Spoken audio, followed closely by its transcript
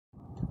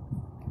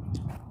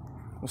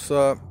What's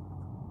up?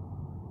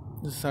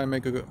 Just trying to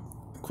make a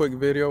quick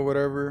video,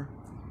 whatever.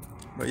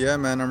 But yeah,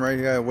 man, I'm right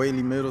here at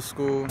Whaley Middle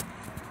School.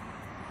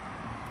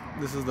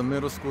 This is the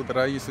middle school that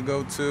I used to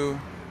go to.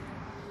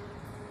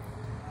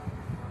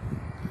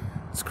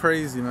 It's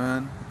crazy,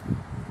 man.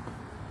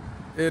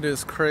 It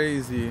is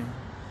crazy.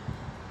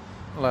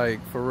 Like,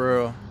 for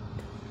real.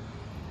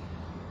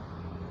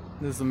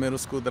 This is the middle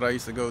school that I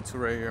used to go to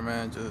right here,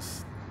 man.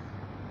 Just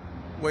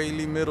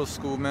Whaley Middle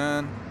School,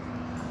 man.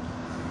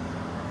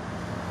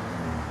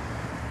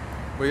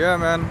 But yeah,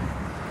 man,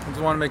 I just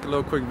want to make a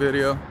little quick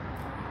video.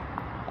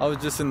 I was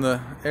just in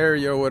the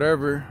area or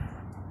whatever,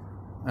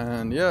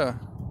 and yeah,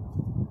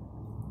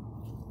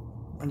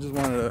 I just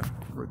wanted to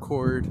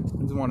record.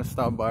 I just want to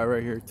stop by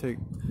right here, pay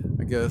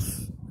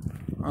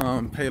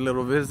a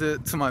little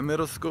visit to my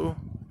middle school.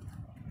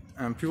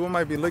 And people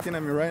might be looking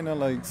at me right now,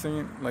 like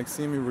seeing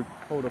me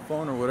hold a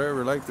phone or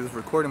whatever, like this,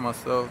 recording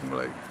myself. I'm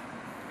like,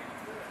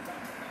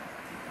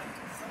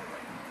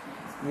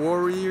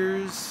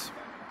 Warriors.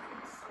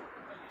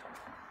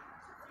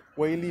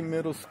 Whaley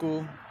Middle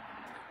School,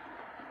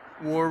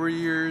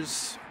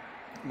 Warriors.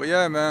 But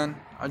yeah, man,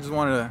 I just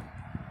wanted to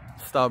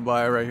stop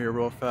by right here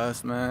real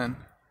fast, man,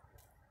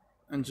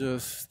 and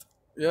just,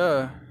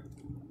 yeah.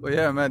 But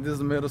yeah, man, this is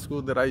the middle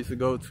school that I used to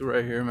go to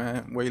right here,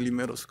 man, Whaley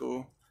Middle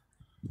School.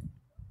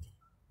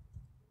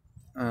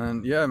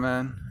 And yeah,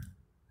 man,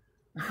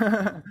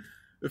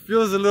 it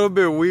feels a little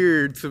bit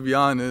weird, to be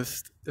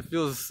honest. It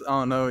feels, I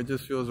don't know, it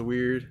just feels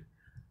weird.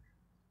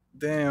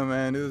 Damn,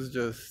 man, it was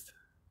just,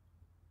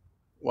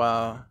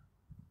 wow.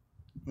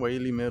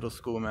 Whaley Middle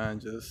School, man,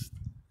 just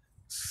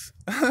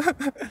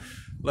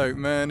like,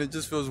 man, it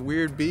just feels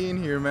weird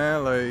being here,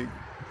 man. Like,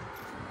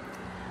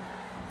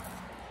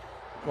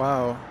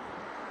 wow.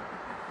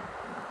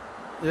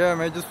 Yeah,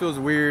 man, it just feels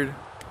weird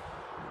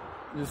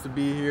just to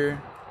be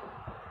here.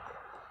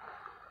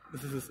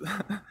 This is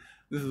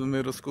this is a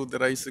middle school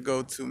that I used to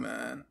go to,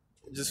 man.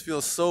 It just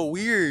feels so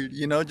weird,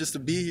 you know, just to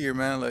be here,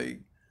 man. Like,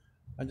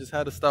 I just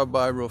had to stop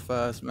by real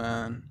fast,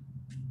 man.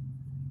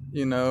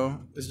 You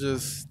know, it's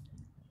just,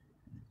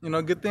 you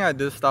know, good thing I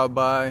did stop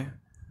by,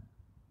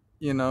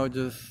 you know,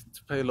 just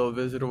to pay a little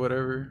visit or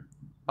whatever.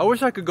 I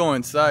wish I could go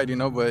inside, you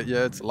know, but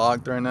yeah, it's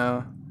locked right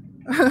now.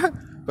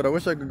 But I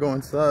wish I could go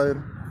inside,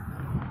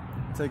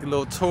 take a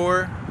little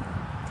tour.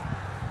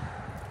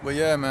 But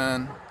yeah,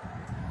 man.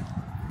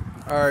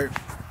 Alright,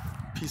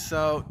 peace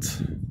out.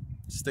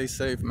 Stay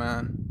safe,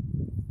 man.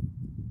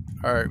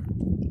 Alright,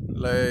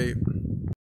 late.